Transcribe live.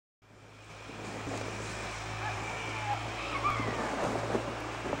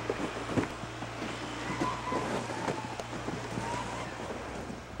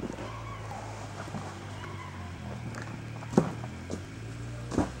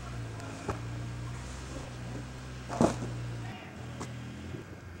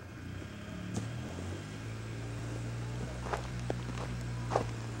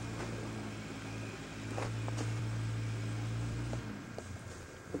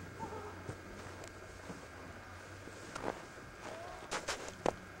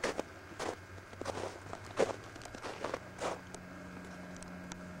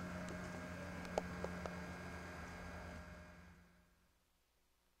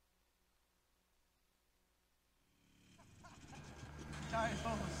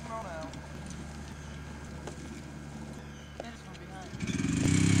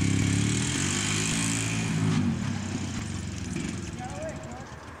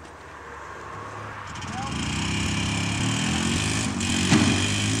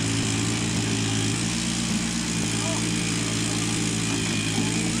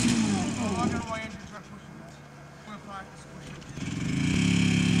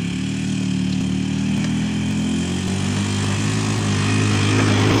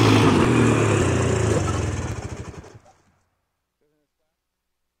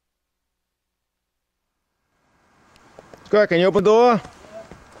Scott, can you open the door?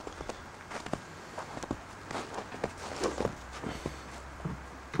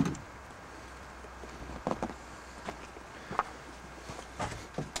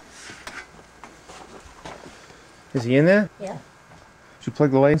 Is he in there? Yeah. Should you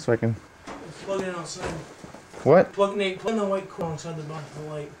plug the light in so I can... Plug it in outside. What? Plug the white cord outside the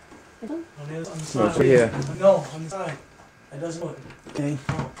light. On the side. No, it's right here. No, on the side. It doesn't work. Okay.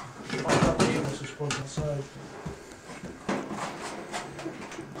 Oh. I thought the cable was plugged outside.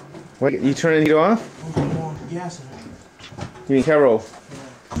 Wait, you turning it off? Oh, come on. Gas in it. You mean Carol?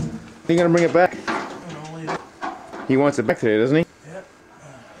 Yeah. Are you gonna bring it back? I'll leave it. He wants it back today, doesn't he? Yep.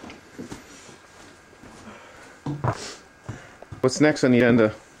 What's next on the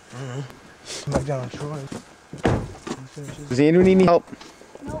agenda? Come back down and try. Does Andrew need any help?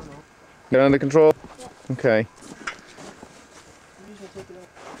 Nope. Got it under control? Yeah. Okay.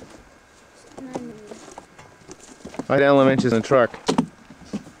 I had elementals in the truck.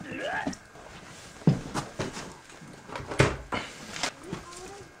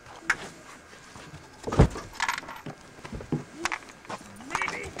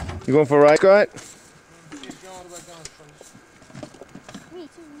 You going for a ride, Scott? Me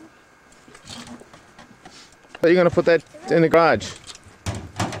too. How are you going to put that in the garage?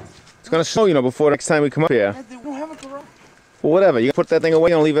 It's going to snow, you know, before next time we come up here. We don't have a garage. Well, whatever. You put that thing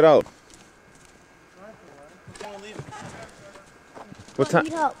away and leave it out. What time?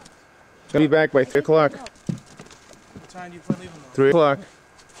 Need help. Gonna be back by 3 o'clock. What time do you plan leaving though? 3 o'clock.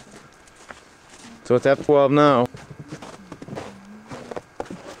 So it's after 12 now.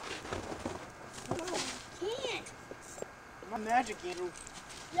 Can't. My magic, Andrew.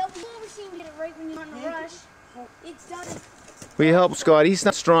 No, we never seem to get it right when you're in a rush. It's done. Will you help Scott? He's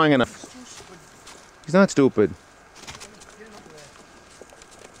not strong enough. He's not stupid.